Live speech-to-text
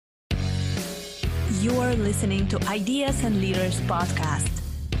You are listening to Ideas and Leaders podcast.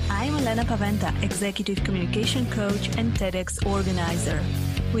 I'm Elena Paventa, Executive Communication Coach and TEDx organizer.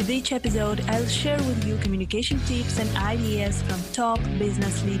 With each episode, I'll share with you communication tips and ideas from top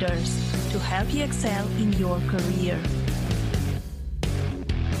business leaders to help you excel in your career.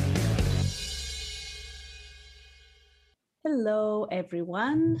 Hello,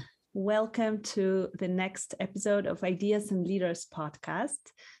 everyone. Welcome to the next episode of Ideas and Leaders podcast.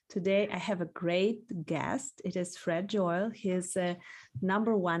 Today, I have a great guest. It is Fred Joyal. He's a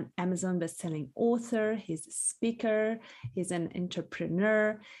 #1 Amazon bestselling author. He's a speaker. He's an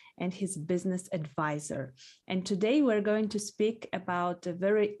entrepreneur, and he's a business advisor. And today, we're going to speak about a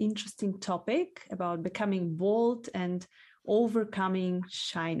very interesting topic about becoming bold and overcoming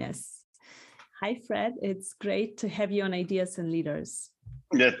shyness. Hi, Fred. It's great to have you on Ideas and Leaders.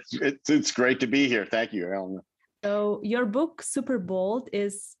 It's great to be here. Thank you, Elena. So your book, Super Bold,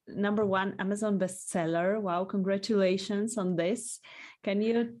 is #1 Amazon bestseller. Wow, congratulations on this. Can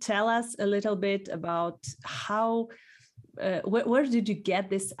you tell us a little bit about how, where did you get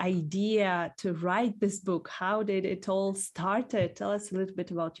this idea to write this book? How did it all started? Tell us a little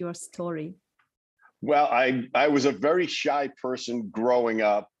bit about your story. Well, I was a very shy person growing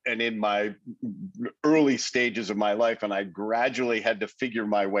up and in my early stages of my life, and I gradually had to figure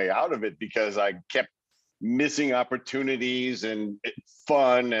my way out of it because I kept missing opportunities and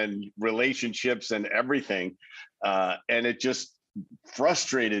fun and relationships and everything. And it just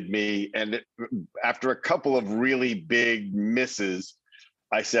frustrated me. And after a couple of really big misses,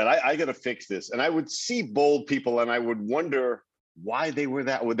 I said, I got to fix this. And I would see bold people and I would wonder why they were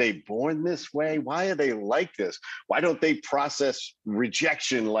that. Were they born this way? Why are they like this? Why don't they process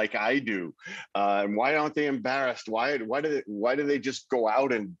rejection like I do? And why aren't they embarrassed? Why do they just go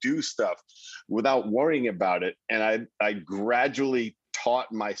out and do stuff without worrying about it? And I gradually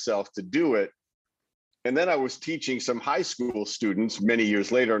taught myself to do it. And then I was teaching some high school students many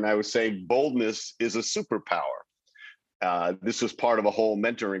years later, and I was saying boldness is a superpower. This was part of a whole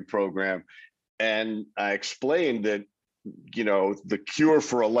mentoring program. And I explained that the cure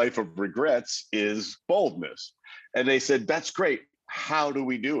for a life of regrets is boldness. And they said, that's great. How do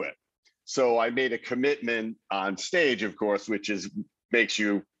we do it? So I made a commitment on stage, of course, which makes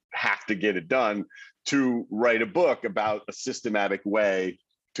you have to get it done, to write a book about a systematic way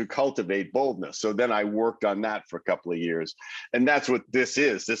to cultivate boldness. So then I worked on that for a couple of years. And that's what this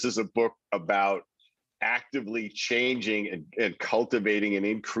is. This is a book about actively changing and cultivating and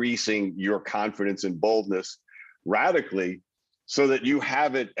increasing your confidence and boldness radically so that you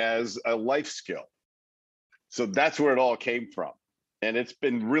have it as a life skill. So that's where it all came from. And it's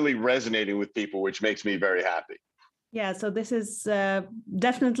been really resonating with people, which makes me very happy. Yeah, so this is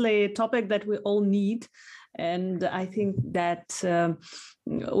definitely a topic that we all need. And I think that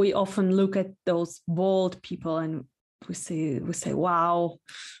we often look at those bold people and we say, wow,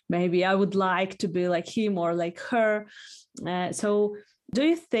 maybe I would like to be like him or like her. So do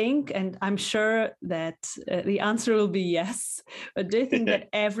you think, and I'm sure that the answer will be yes, but do you think that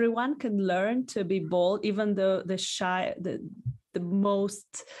everyone can learn to be bold, even though the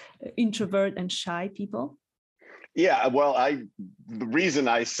most introvert and shy people? Yeah, well, the reason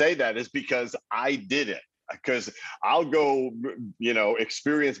I say that is because I did it. Because I'll go,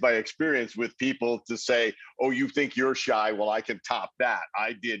 experience by experience with people to say, oh, you think you're shy? Well, I can top that.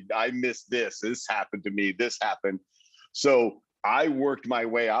 I missed this. This happened to me. This happened. So I worked my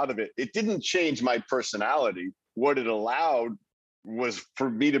way out of it. It didn't change my personality. What it allowed was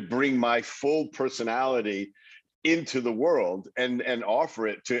for me to bring my full personality into the world and offer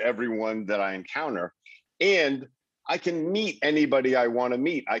it to everyone that I encounter. And I can meet anybody I want to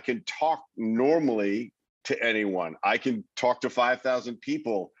meet. I can talk normally to anyone. I can talk to 5,000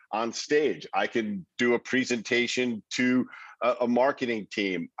 people on stage. I can do a presentation to a marketing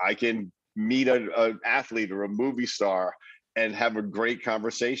team. I can meet an athlete or a movie star and have a great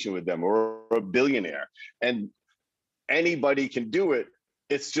conversation with them, or a billionaire. And anybody can do it.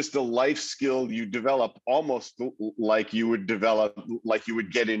 It's just a life skill you develop, almost like you would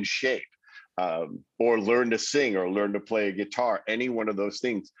get in shape, or learn to sing or learn to play a guitar. Any one of those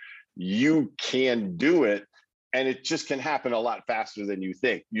things, you can do it. And it just can happen a lot faster than you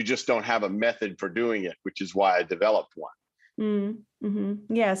think. You just don't have a method for doing it, which is why I developed one.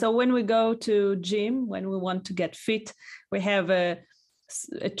 Mm-hmm. Yeah. So when we go to gym, when we want to get fit, we have a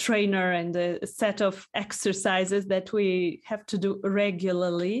trainer and a set of exercises that we have to do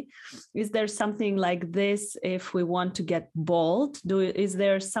regularly. Is there something like this if we want to get bold? Is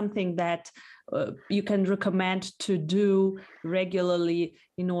there something that you can recommend to do regularly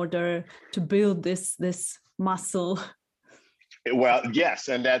in order to build this muscle? Well, yes,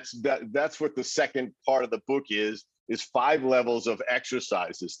 and that's what the second part of the book is 5 levels of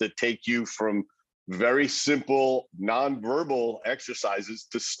exercises that take you from very simple nonverbal exercises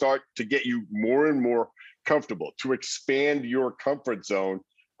to start to get you more and more comfortable, to expand your comfort zone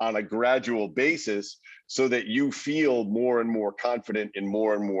on a gradual basis so that you feel more and more confident in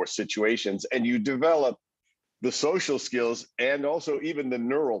more and more situations, and you develop the social skills and also even the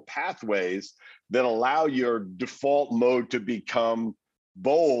neural pathways that allow your default mode to become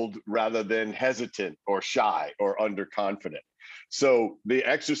bold rather than hesitant or shy or underconfident. So the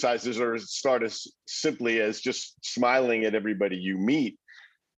exercises are start as simply as just smiling at everybody you meet,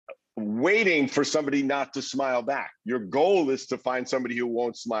 waiting for somebody not to smile back. Your goal is to find somebody who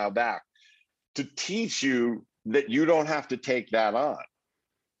won't smile back, to teach you that you don't have to take that on,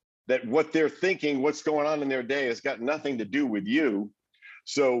 that what they're thinking, what's going on in their day has got nothing to do with you.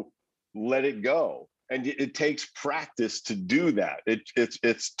 So let it go. And it takes practice to do that.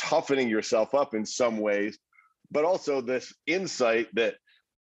 It's toughening yourself up in some ways, but also this insight that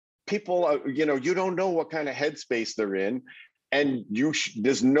people are, you don't know what kind of headspace they're in, and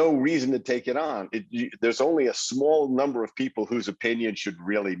there's no reason to take it on. There's only a small number of people whose opinion should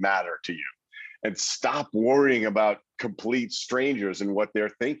really matter to you. And stop worrying about complete strangers and what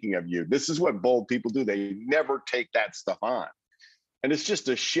they're thinking of you. This is what bold people do. They never take that stuff on. And it's just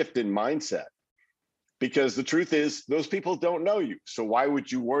a shift in mindset, because the truth is those people don't know you. So why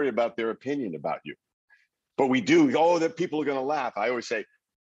would you worry about their opinion about you? But we do. Oh, that people are going to laugh. I always say,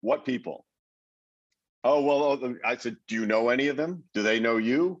 what people? Oh, well, I said, do you know any of them? Do they know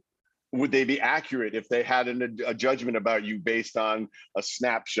you? Would they be accurate if they had a judgment about you based on a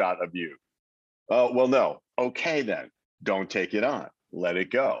snapshot of you? Oh, well, no. Okay, then don't take it on. Let it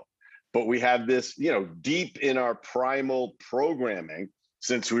go. But we have this, deep in our primal programming,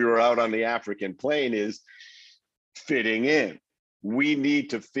 since we were out on the African plain, is fitting in. We need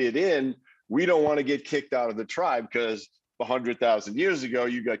to fit in. We don't want to get kicked out of the tribe because 100,000 years ago,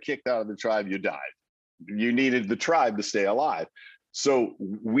 you got kicked out of the tribe, you died. You needed the tribe to stay alive. So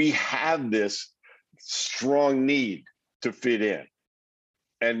we have this strong need to fit in.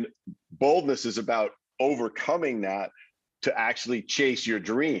 And boldness is about overcoming that to actually chase your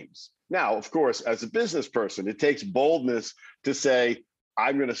dreams. Now, of course, as a business person, it takes boldness to say,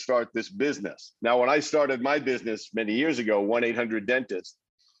 I'm going to start this business. Now, when I started my business many years ago, 1-800-DENTIST,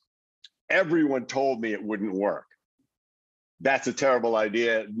 everyone told me it wouldn't work. That's a terrible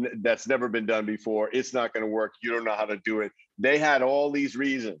idea. That's never been done before. It's not going to work. You don't know how to do it. They had all these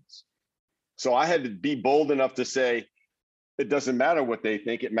reasons. So I had to be bold enough to say, it doesn't matter what they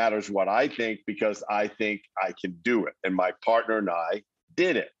think. It matters what I think, because I think I can do it. And my partner and I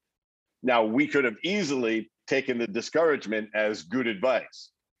did it. Now, we could have easily taken the discouragement as good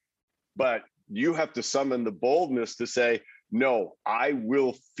advice, but you have to summon the boldness to say, no, I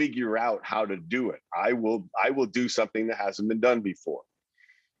will figure out how to do it. I will do something that hasn't been done before.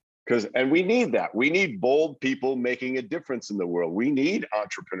 And we need that. We need bold people making a difference in the world. We need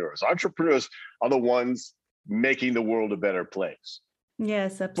entrepreneurs. Entrepreneurs are the ones making the world a better place.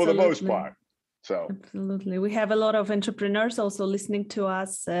 Yes, absolutely. For the most part. So absolutely. We have a lot of entrepreneurs also listening to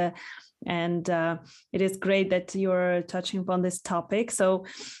us. And it is great that you're touching upon this topic. So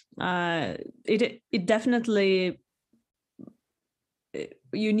it definitely,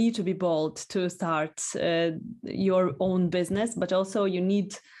 you need to be bold to start your own business, but also you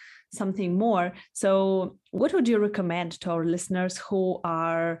need something more. So what would you recommend to our listeners who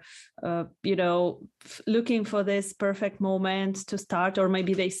are, looking for this perfect moment to start, or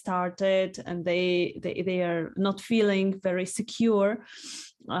maybe they started and they are not feeling very secure?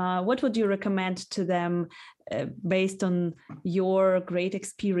 What would you recommend to them based on your great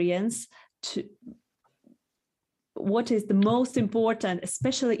experience? What is the most important,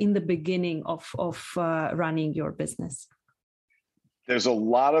 especially in the beginning of running your business? There's a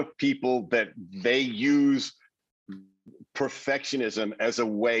lot of people that they use perfectionism as a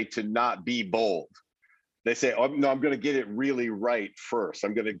way to not be bold. They say, oh, no, I'm going to get it really right first.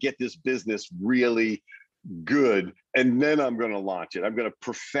 I'm going to get this business really good, and then I'm going to launch it. I'm going to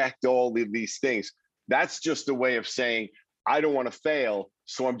perfect all of these things. That's just a way of saying, I don't want to fail,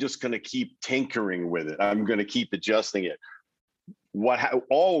 so I'm just going to keep tinkering with it. I'm going to keep adjusting it.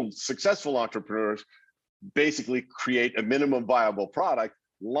 All successful entrepreneurs basically create a minimum viable product,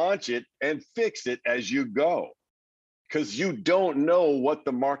 launch it, and fix it as you go. Because you don't know what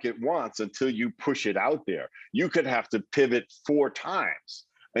the market wants until you push it out there. You could have to pivot 4 times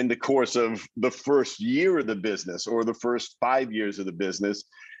in the course of the first year of the business or the first 5 years of the business,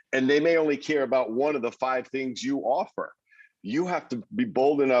 and they may only care about one of the 5 things you offer. You have to be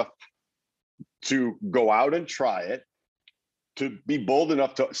bold enough to go out and try it, to be bold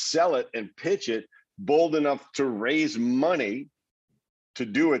enough to sell it and pitch it, bold enough to raise money to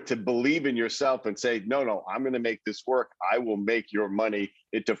do it, to believe in yourself and say, no, I'm going to make this work. I will make your money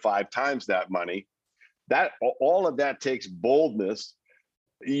into 5 times that money. That all of that takes boldness.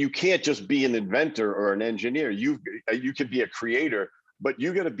 You can't just be an inventor or an engineer. You could be a creator, but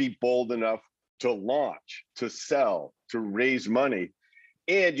you got to be bold enough to launch, to sell, to raise money.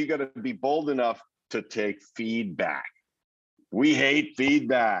 And you got to be bold enough to take feedback. We hate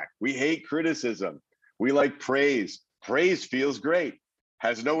feedback. We hate criticism. We like praise. Praise feels great,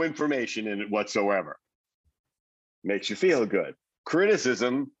 has no information in it whatsoever. Makes you feel good.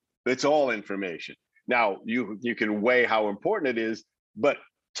 Criticism, it's all information. Now, you can weigh how important it is, but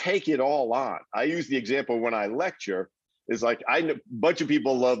take it all on. I use the example when I lecture, is like, I know a bunch of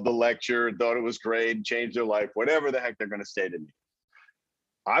people loved the lecture, thought it was great, changed their life, whatever the heck they're going to say to me.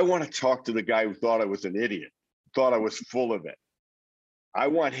 I want to talk to the guy who thought I was an idiot, thought I was full of it. I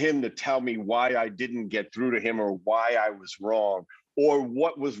want him to tell me why I didn't get through to him, or why I was wrong, or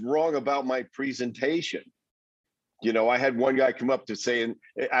what was wrong about my presentation. You know, I had one guy come up to say,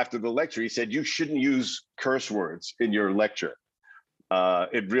 after the lecture, he said, you shouldn't use curse words in your lecture.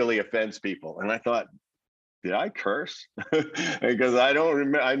 It really offends people. And I thought, did I curse? Because I don't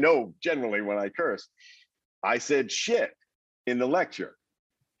remember. I know generally when I curse. I said shit in the lecture.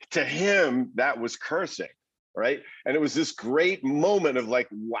 To him, that was cursing, right? And it was this great moment of like,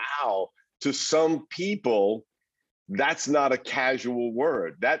 wow, to some people, that's not a casual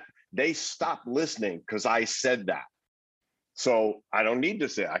word. That they stopped listening because I said that. So I don't need to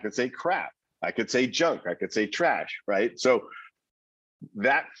say it. I could say crap. I could say junk. I could say trash, right? So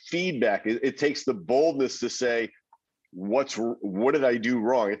that feedback, it takes the boldness to say, what did I do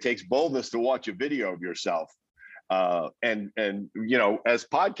wrong? It takes boldness to watch a video of yourself. And you know, as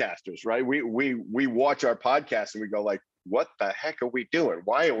podcasters, right? We watch our podcast and we go like, what the heck are we doing?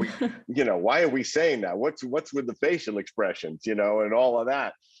 Why are we, why are we saying that? What's with the facial expressions, and all of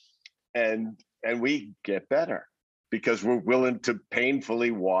that. And we get better because we're willing to painfully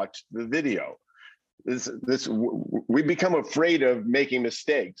watch the video. We become afraid of making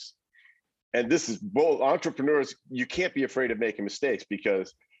mistakes. And this is both entrepreneurs. You can't be afraid of making mistakes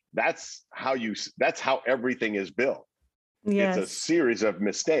because that's how everything is built. Yes. It's a series of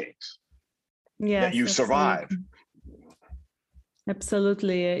mistakes that you survive.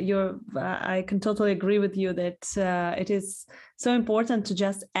 Absolutely. I can totally agree with you that it is so important to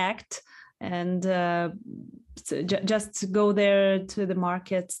just act and just go there to the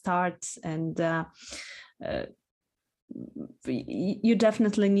market, start, and you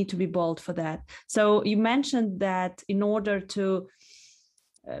definitely need to be bold for that. So you mentioned that in order to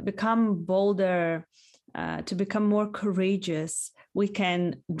become bolder, to become more courageous, we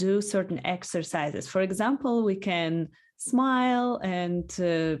can do certain exercises. For example, we can smile and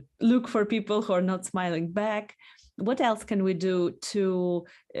look for people who are not smiling back. What else can we do to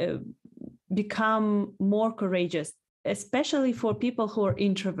become more courageous, especially for people who are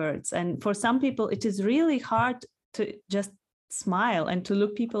introverts? And for some people, it is really hard to just smile and to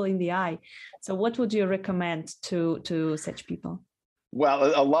look people in the eye. So what would you recommend to such people?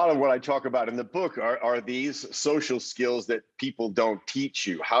 Well, a lot of what I talk about in the book are these social skills that people don't teach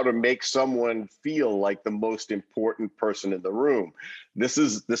you. How to make someone feel like the most important person in the room. This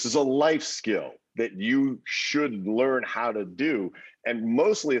is a life skill that you should learn how to do. And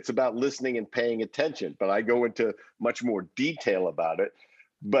mostly it's about listening and paying attention, but I go into much more detail about it.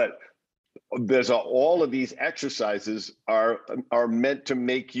 But there's all of these exercises are meant to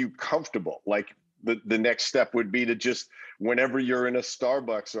make you comfortable. Like the next step would be to just, whenever you're in a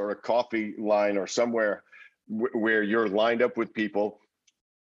Starbucks or a coffee line or somewhere where you're lined up with people,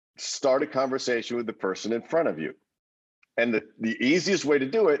 start a conversation with the person in front of you. And the easiest way to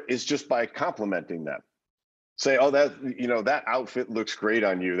do it is just by complimenting them. Say, oh, that outfit looks great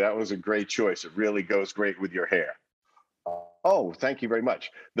on you. That was a great choice. It really goes great with your hair. Oh, thank you very much.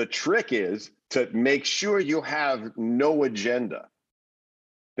 The trick is to make sure you have no agenda.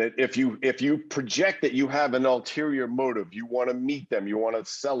 That if you project that you have an ulterior motive, you want to meet them, you want to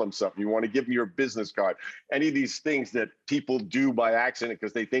sell them something, you want to give them your business card, any of these things that people do by accident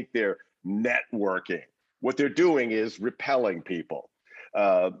because they think they're networking, what they're doing is repelling people.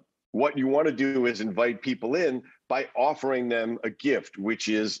 What you want to do is invite people in by offering them a gift, which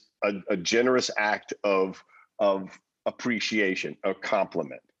is a generous act of appreciation, a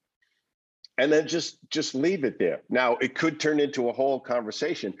compliment. And then just leave it there. Now, it could turn into a whole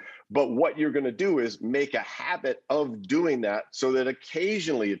conversation, but what you're going to do is make a habit of doing that so that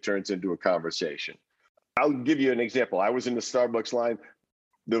occasionally it turns into a conversation. I'll give you an example. I was in the Starbucks line.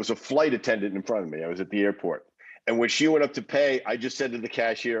 There was a flight attendant in front of me. I was at the airport. And when she went up to pay, I just said to the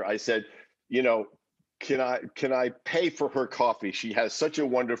cashier, I said, you know, can I pay for her coffee? She has such a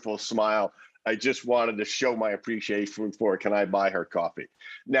wonderful smile. I just wanted to show my appreciation for it. Can I buy her coffee?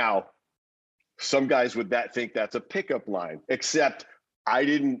 Now, some guys would think that's a pickup line, except I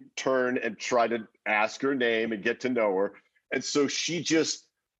didn't turn and try to ask her name and get to know her. And so she just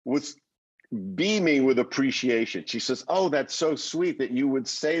was beaming with appreciation. She says, oh, that's so sweet that you would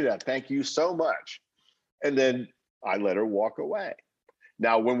say that. Thank you so much. And then I let her walk away.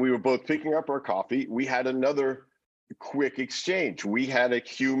 Now, when we were both picking up our coffee, we had another quick exchange. We had a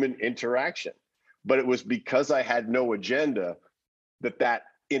human interaction, but it was because I had no agenda that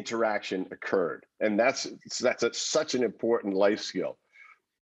interaction occurred. And that's such an important life skill.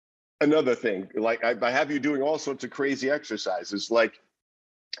 Another thing, like I have you doing all sorts of crazy exercises. Like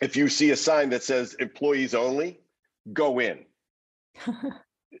if you see a sign that says employees only, go in.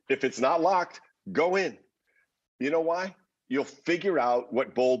 If it's not locked, go in. You know why? You'll figure out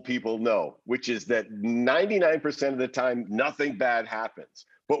what bold people know, which is that 99% of the time, nothing bad happens.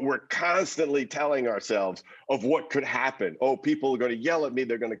 But we're constantly telling ourselves of what could happen. Oh, people are going to yell at me.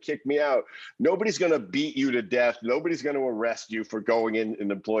 They're going to kick me out. Nobody's going to beat you to death. Nobody's going to arrest you for going in an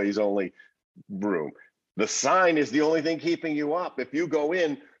employees only room. The sign is the only thing keeping you up. If you go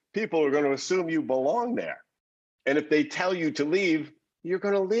in, people are going to assume you belong there. And if they tell you to leave, you're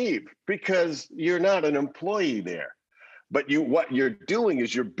going to leave because you're not an employee there. But what you're doing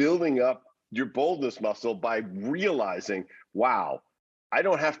is you're building up your boldness muscle by realizing, wow, I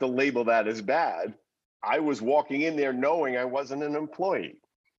don't have to label that as bad. I was walking in there knowing I wasn't an employee.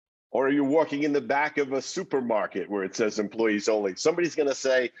 Or you're walking in the back of a supermarket where it says employees only. Somebody's going to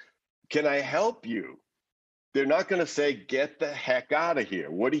say, can I help you? They're not going to say, get the heck out of here.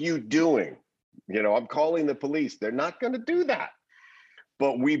 What are you doing? You know, I'm calling the police. They're not going to do that.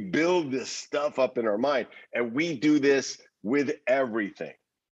 But we build this stuff up in our mind, and we do this with everything.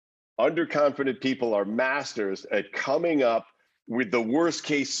 Underconfident people are masters at coming up with the worst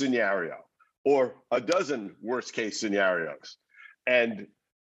case scenario or a dozen worst case scenarios. And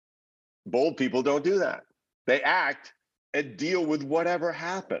bold people don't do that. They act and deal with whatever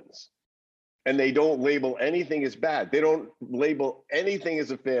happens. And they don't label anything as bad. They don't label anything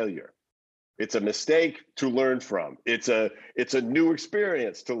as a failure. It's a mistake to learn from. It's a new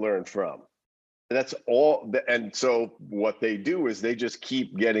experience to learn from. That's all. And so what they do is they just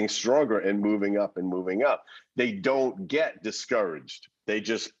keep getting stronger and moving up and moving up. They don't get discouraged. They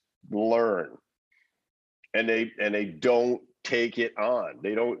just learn. And they don't take it on.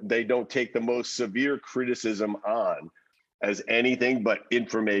 They don't take the most severe criticism on as anything but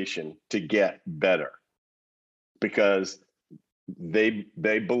information to get better. Because they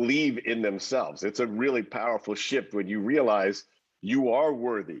believe in themselves. It's a really powerful shift when you realize you are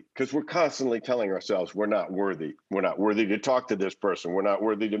worthy, because we're constantly telling ourselves we're not worthy. We're not worthy to talk to this person. We're not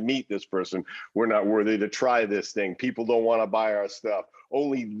worthy to meet this person. We're not worthy to try this thing. People don't want to buy our stuff.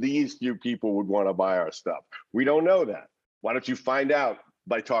 Only these few people would want to buy our stuff. We don't know that. Why don't you find out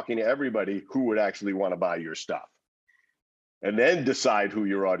by talking to everybody who would actually want to buy your stuff? And then decide who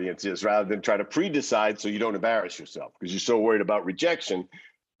your audience is rather than try to pre-decide so you don't embarrass yourself because you're so worried about rejection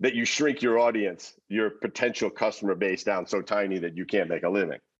that you shrink your audience, your potential customer base down so tiny that you can't make a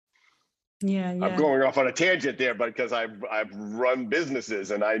living. Yeah. I'm going off on a tangent there, but because I've run businesses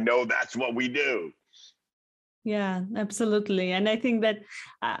and I know that's what we do. Yeah, absolutely. And I think that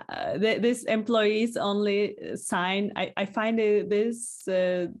this employees only sign, I find this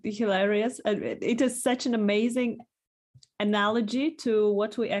hilarious. It is such an amazing analogy to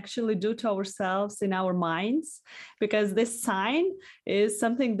what we actually do to ourselves in our minds, because this sign is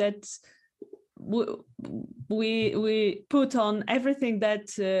something that we put on everything that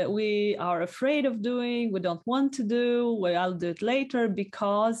we are afraid of doing, we don't want to do, I'll do it later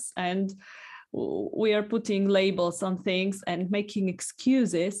because, and we are putting labels on things and making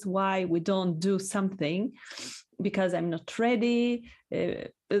excuses why we don't do something because I'm not ready.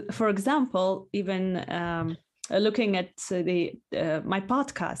 For example, even looking at my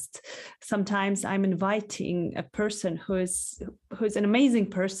podcast, sometimes I'm inviting a person who's an amazing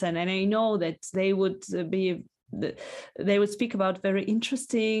person, and I know that they would speak about very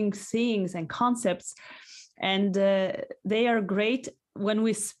interesting things and concepts, and they are great when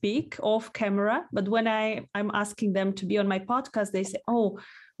we speak off camera. But when I'm asking them to be on my podcast, they say, "Oh,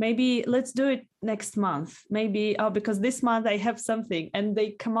 maybe let's do it next month. Maybe, because this month I have something," and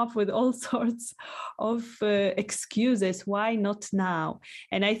they come up with all sorts of excuses. Why not now?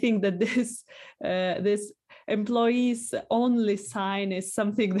 And I think that this employees only sign is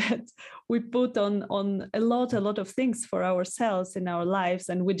something that we put on a lot of things for ourselves in our lives,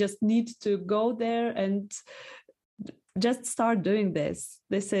 and we just need to go there and just start doing this.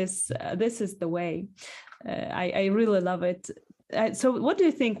 This is the way. I really love it. So what do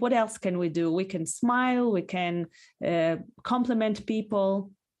you think? What else can we do? We can smile, we can compliment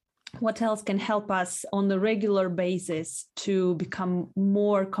people. What else can help us on a regular basis to become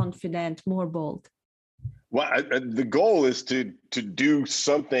more confident, more bold? Well, the goal is to do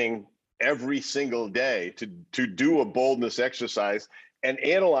something every single day, to do a boldness exercise and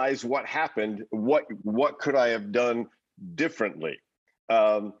analyze what happened. What could I have done differently?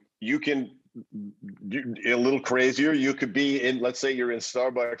 You can a little crazier. You could be in, let's say you're in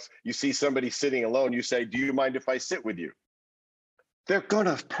Starbucks, you see somebody sitting alone, you say, "Do you mind if I sit with you?" They're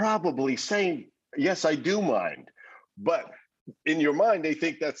gonna probably say, "Yes, I do mind." But in your mind, they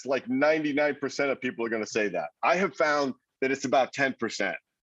think that's like 99% of people are gonna say that. I have found that it's about 10%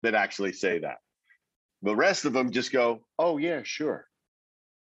 that actually say that. The rest of them just go, "Oh yeah, sure."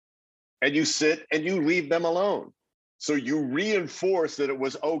 And you sit and you leave them alone. So you reinforce that it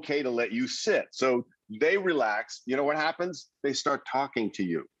was okay to let you sit. So they relax. You know what happens? They start talking to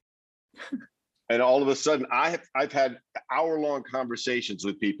you. And all of a sudden, I've had hour-long conversations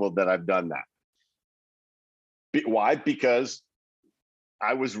with people that I've done that. Why? Because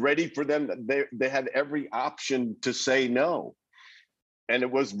I was ready for them. They had every option to say no. And it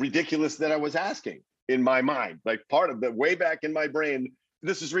was ridiculous that I was asking in my mind. Like part of the way back in my brain,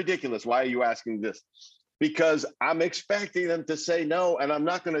 this is ridiculous. Why are you asking this? Because I'm expecting them to say no, and I'm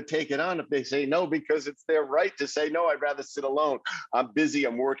not going to take it on if they say no, because it's their right to say no. I'd rather sit alone. I'm busy.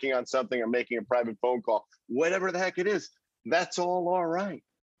 I'm working on something. I'm making a private phone call, whatever the heck it is. That's all right.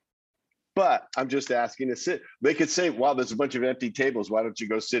 But I'm just asking to sit. They could say, "Wow, there's a bunch of empty tables. Why don't you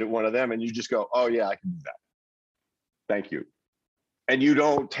go sit at one of them?" And you just go, "Oh yeah, I can do that. Thank you." And you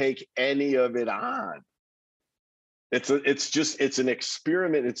don't take any of it on. It's an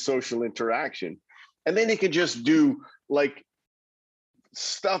experiment in social interaction. And then you can just do like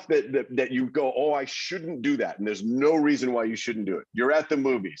stuff that you go, "Oh, I shouldn't do that." And there's no reason why you shouldn't do it. You're at the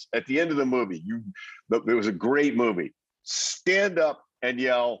movies. At the end of the movie, there was a great movie. Stand up and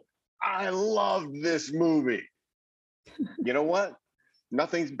yell, "I love this movie." You know what?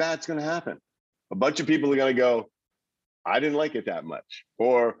 Nothing bad's going to happen. A bunch of people are going to go, "I didn't like it that much."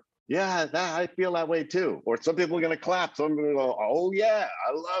 Or, "Yeah, I feel that way too." Or some people are going to clap. Some are going to go, "Oh yeah,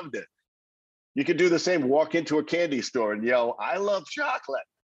 I loved it." You could do the same. Walk into a candy store and yell, "I love chocolate,"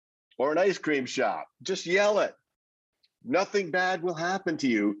 or an ice cream shop. Just yell it. Nothing bad will happen to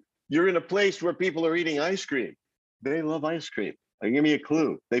you. You're in a place where people are eating ice cream. They love ice cream. Give me a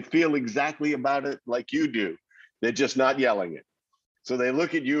clue. They feel exactly about it like you do. They're just not yelling it. So they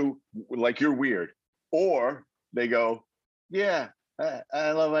look at you like you're weird, or they go, "Yeah,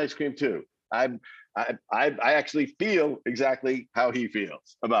 I love ice cream too. I actually feel exactly how he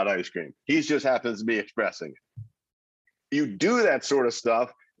feels about ice cream. He just happens to be expressing it." You do that sort of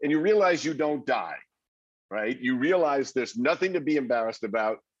stuff and you realize you don't die, right? You realize there's nothing to be embarrassed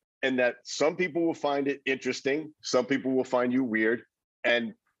about, and that some people will find it interesting. Some people will find you weird.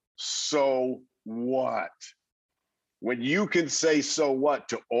 And so what? When you can say "so what"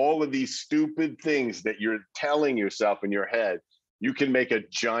 to all of these stupid things that you're telling yourself in your head, you can make a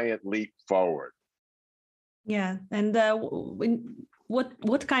giant leap forward. Yeah. And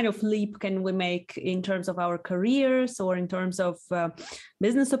what kind of leap can we make in terms of our careers or in terms of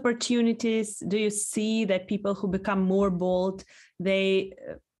business opportunities? Do you see that people who become more bold,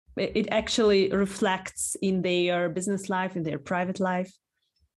 it actually reflects in their business life, in their private life?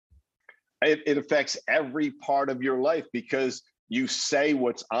 It affects every part of your life because you say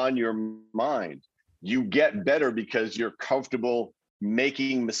what's on your mind. You get better because you're comfortable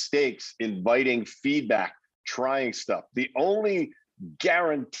making mistakes, inviting feedback, trying stuff. The only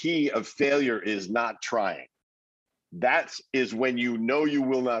guarantee of failure is not trying. That is when you know you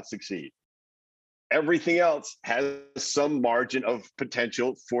will not succeed. Everything else has some margin of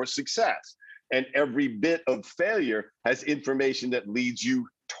potential for success. And every bit of failure has information that leads you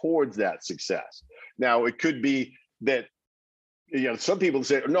towards that success. Now, it could be that, some people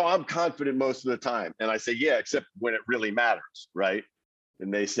say, "No, I'm confident most of the time." And I say, "Yeah, except when it really matters," right?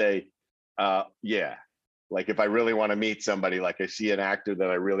 And they say, "Yeah, like if I really want to meet somebody, like I see an actor that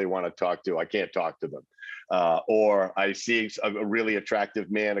I really want to talk to, I can't talk to them. Or I see a really attractive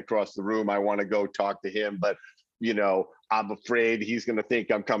man across the room, I want to go talk to him, but I'm afraid he's going to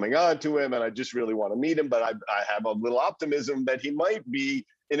think I'm coming on to him, and I just really want to meet him, but I have a little optimism that he might be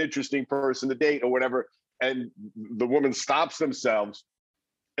an interesting person to date," or whatever. And the woman stops themselves,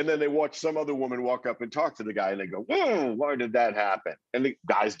 and then they watch some other woman walk up and talk to the guy, and they go, "Why did that happen?" And the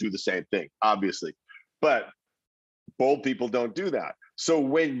guys do the same thing, obviously. But bold people don't do that. So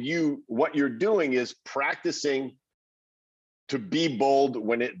what you're doing is practicing to be bold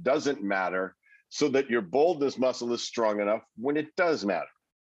when it doesn't matter, so that your boldness muscle is strong enough when it does matter.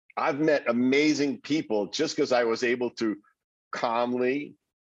 I've met amazing people just because I was able to calmly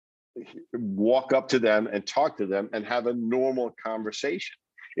walk up to them and talk to them and have a normal conversation.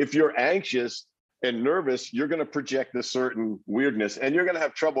 If you're anxious and nervous, you're going to project a certain weirdness, and you're going to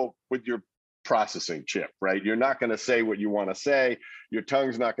have trouble with your processing chip, right? You're not going to say what you want to say. Your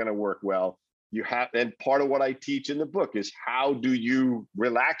tongue's not going to work well. You have, and part of what I teach in the book is how do you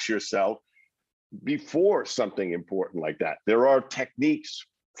relax yourself before something important like that. There are techniques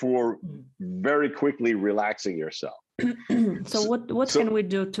for very quickly relaxing yourself. So what can we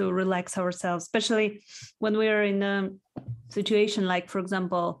do to relax ourselves, especially when we are in a situation like, for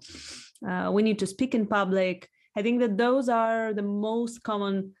example, we need to speak in public? I think that those are the most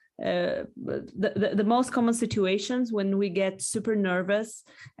common the most common situations when we get super nervous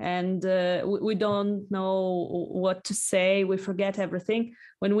and we don't know what to say. We forget everything.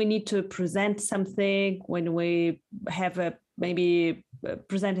 When we need to present something, when we have a maybe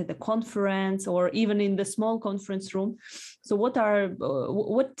present at the conference or even in the small conference room. So what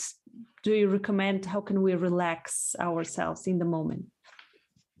do you recommend? How can we relax ourselves in the moment?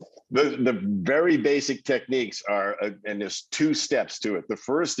 The very basic techniques are, and there's two steps to it. The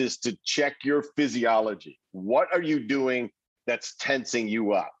first is to check your physiology. What are you doing that's tensing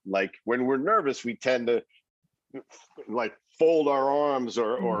you up? Like when we're nervous, we tend to like fold our arms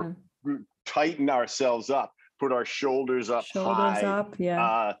or tighten ourselves up, put our shoulders up high. Up,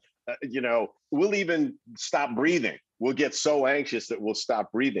 yeah. We'll even stop breathing. We'll get so anxious that we'll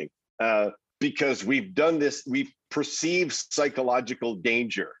stop breathing because we've done this. We've perceived psychological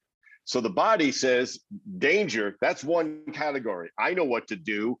danger. So the body says, danger, that's one category. I know what to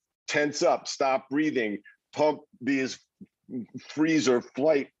do. Tense up, stop breathing, pump these freeze or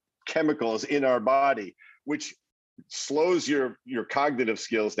flight chemicals in our body, which slows your cognitive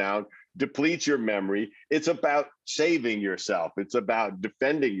skills down, depletes your memory. It's about saving yourself. It's about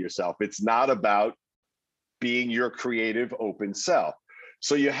defending yourself. It's not about being your creative, open self.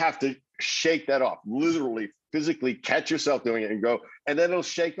 So you have to shake that off, literally, physically catch yourself doing it and go, and then it'll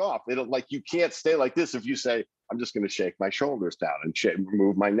shake off. It'll, like, you can't stay like this if you say, I'm just going to shake my shoulders down and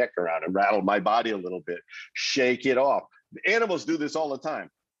move my neck around and rattle my body a little bit. Shake it off. The animals do this all the time.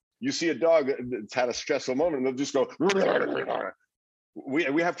 You see a dog that's had a stressful moment and they'll just go,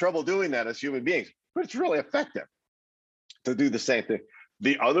 we have trouble doing that as human beings, but it's really effective to do the same thing.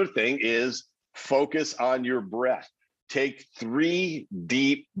 The other thing is focus on your breath. Take 3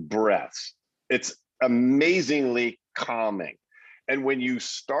 deep breaths. It's amazingly calming. And when you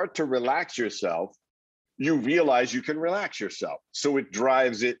start to relax yourself, you realize you can relax yourself. So it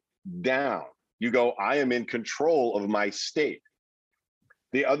drives it down. You go, I am in control of my state.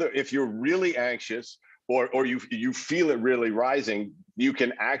 The other, if you're really anxious or you feel it really rising, you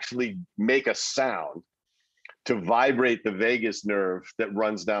can actually make a sound to vibrate the vagus nerve that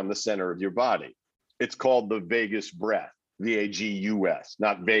runs down the center of your body. It's called the vagus breath. VAGUS,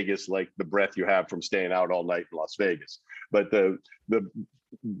 not Vegas like the breath you have from staying out all night in Las Vegas, but the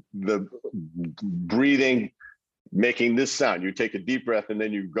breathing, making this sound. You take a deep breath and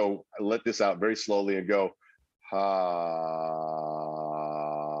then you go, let this out very slowly and go, ha.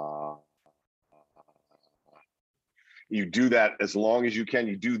 You do that as long as you can.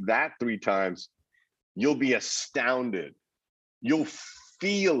 You do that 3 times, you'll be astounded. You'll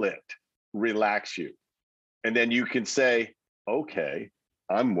feel it relax you. And then you can say, okay,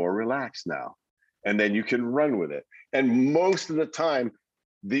 I'm more relaxed now. And then you can run with it. And most of the time,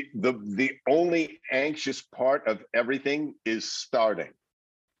 the only anxious part of everything is starting.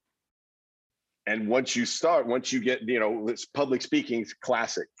 And once you start, once you get, it's public speaking is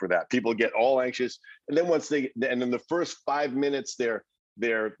classic for that. People get all anxious. And then and in the first 5 minutes, they're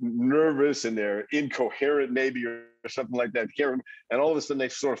nervous and they're incoherent maybe or something like that. And all of a sudden they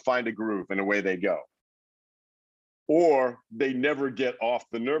sort of find a groove and away they go. Or they never get off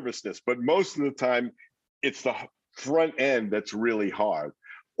the nervousness. But most of the time, it's the front end that's really hard.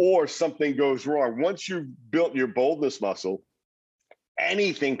 Or something goes wrong. Once you've built your boldness muscle,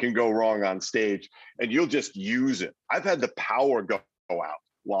 anything can go wrong on stage and you'll just use it. I've had the power go out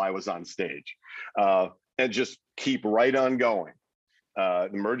while I was on stage and just keep right on going.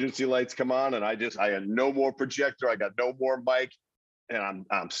 Emergency lights come on and I had no more projector. I got no more mic and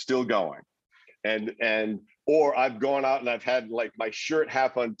I'm still going. Or I've gone out and I've had like my shirt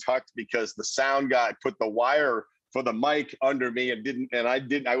half untucked because the sound guy put the wire for the mic under me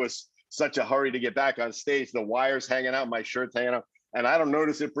I was such a hurry to get back on stage. The wire's hanging out, my shirt's hanging out, and I don't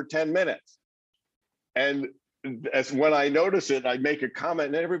notice it for 10 minutes. And as when I notice it, I make a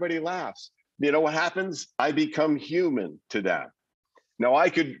comment and everybody laughs. you know what happens? I become human to them. Now I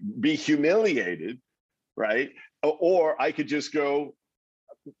could be humiliated, right? Or I could just go,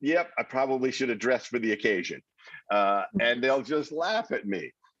 yep, I probably should have dressed for the occasion. And they'll just laugh at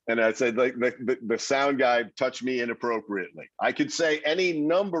me. And I said, like the sound guy touched me inappropriately. I could say any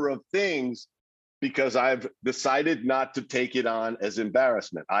number of things because I've decided not to take it on as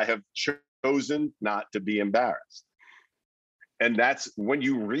embarrassment. I have chosen not to be embarrassed. And that's when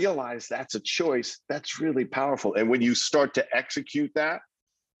you realize that's a choice, that's really powerful. And when you start to execute that,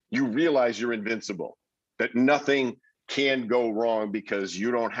 you realize you're invincible, that nothing can go wrong because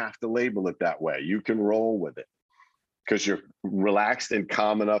you don't have to label it that way. You can roll with it because you're relaxed and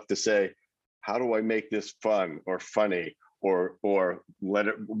calm enough to say, how do I make this fun or funny or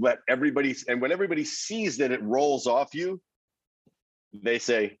let everybody, and when everybody sees that it rolls off you, they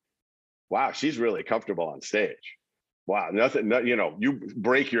say, wow, she's really comfortable on stage. Wow, nothing, you know, you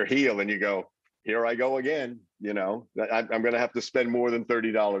break your heel and you go, here I go again. You know, I'm going to have to spend more than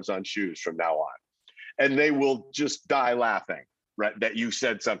 $30 on shoes from now on. And they will just die laughing, right? That you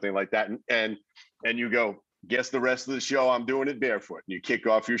said something like that. And you go, guess the rest of the show, I'm doing it barefoot. And you kick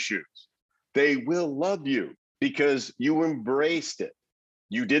off your shoes. They will love you because you embraced it.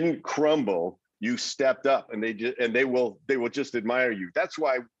 You didn't crumble, you stepped up, and they will just admire you. That's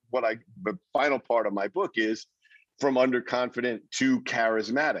why the final part of my book is from underconfident to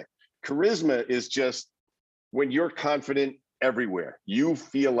charismatic. Charisma is just when you're confident everywhere. You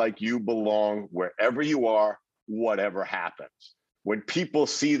feel like you belong wherever you are, whatever happens. When people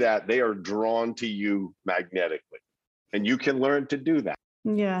see that, they are drawn to you magnetically, and you can learn to do that.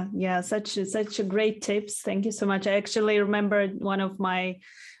 Yeah, such a great tips. Thank you so much. I actually remember one of my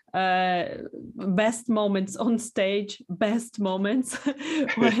best moments on stage,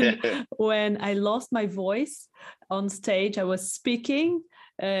 when I lost my voice on stage. I was speaking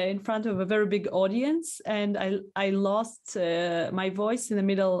in front of a very big audience, and I lost my voice in the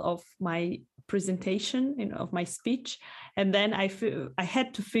middle of my presentation, of my speech, and then I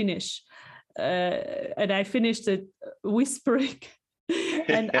had to finish, and I finished it whispering.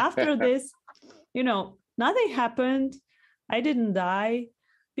 And after this, nothing happened. I didn't die.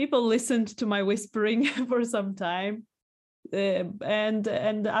 People listened to my whispering for some time, and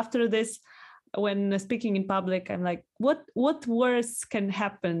after this, when speaking in public, I'm like, what worse can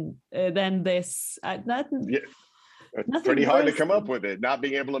happen than this? It's pretty hard to come up with it, not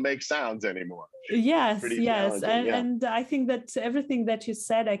being able to make sounds anymore. Yes. And I think that everything that you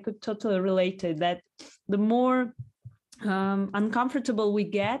said, I could totally relate to that. The more uncomfortable we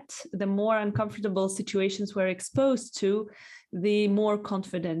get, the more uncomfortable situations we're exposed to, the more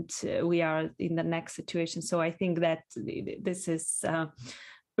confident we are in the next situation. So I think that this is a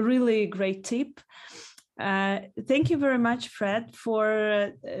really great tip. Thank you very much, Fred,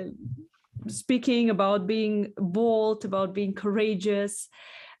 for speaking about being bold, about being courageous.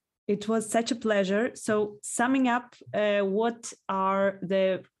 It was such a pleasure. So summing up, what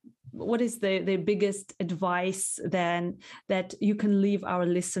is the biggest advice then that you can leave our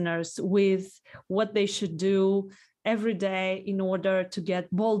listeners with, what they should do every day in order to get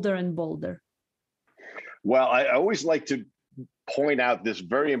bolder and bolder? Well, I always like to point out this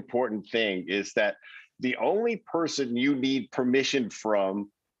very important thing is that the only person you need permission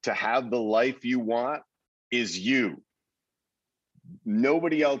from to have the life you want is you.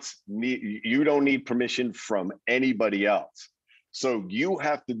 Nobody else you don't need permission from anybody else. So you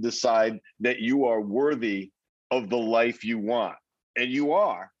have to decide that you are worthy of the life you want. And you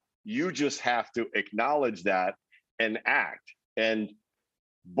are. You just have to acknowledge that and act. And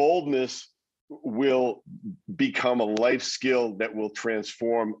boldness will become a life skill that will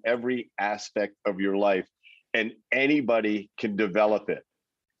transform every aspect of your life. And anybody can develop it.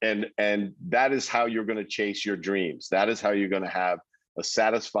 And that is how you're going to chase your dreams. That is how you're going to have a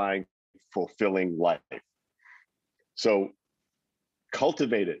satisfying, fulfilling life. So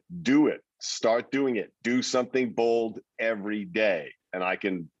cultivate it, do it, start doing it, do something bold every day. And I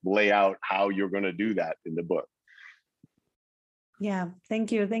can lay out how you're going to do that in the book. Yeah,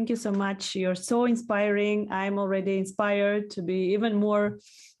 thank you. Thank you so much. You're so inspiring. I'm already inspired to be even more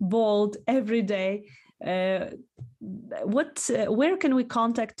bold every day. Where can we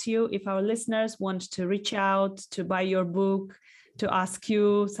contact you if our listeners want to reach out, to buy your book, to ask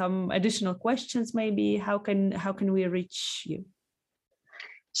you some additional questions maybe? How can we reach you?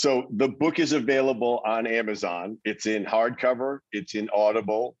 So the book is available on Amazon. It's in hardcover, it's in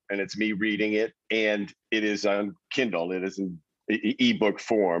Audible, and it's me reading it, and it is on Kindle. It is in ebook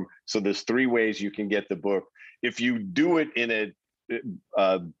form. So there's 3 ways you can get the book. If you do it in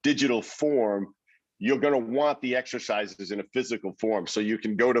a digital form, you're going to want the exercises in a physical form. So you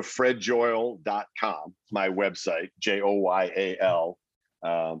can go to fredjoyal.com, my website, JOYAL,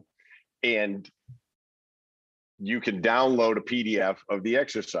 and you can download a PDF of the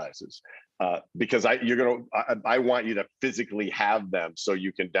exercises because I want you to physically have them so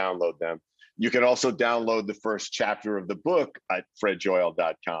you can download them. You can also download the first chapter of the book at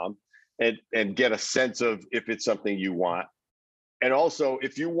fredjoyal.com and get a sense of if it's something you want. And also,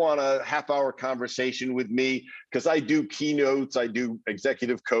 if you want a half-hour conversation with me, because I do keynotes, I do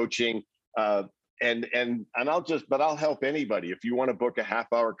executive coaching, and I'll help anybody. If you want to book a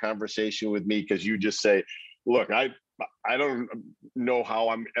half-hour conversation with me, because you just say, look, I don't know how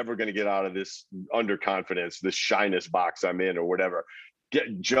I'm ever going to get out of this underconfidence, this shyness box I'm in, or whatever.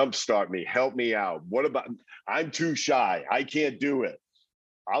 Jumpstart me, help me out. What about, I'm too shy, I can't do it.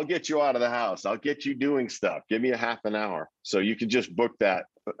 I'll get you out of the house. I'll get you doing stuff. Give me a half an hour. So you can just book that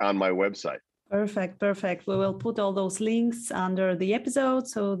on my website. Perfect. We will put all those links under the episode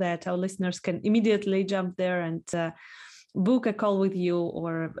so that our listeners can immediately jump there and book a call with you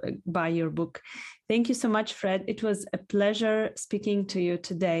or buy your book. Thank you so much, Fred. It was a pleasure speaking to you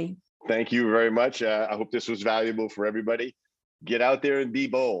today. Thank you very much. I hope this was valuable for everybody. Get out there and be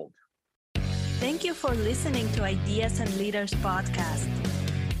bold. Thank you for listening to Ideas and Leaders podcast.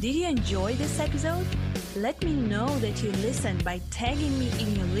 Did you enjoy this episode? Let me know that you listened by tagging me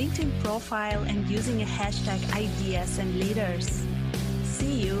in your LinkedIn profile and using a hashtag Ideas and Leaders.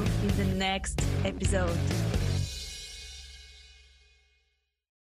 See you in the next episode.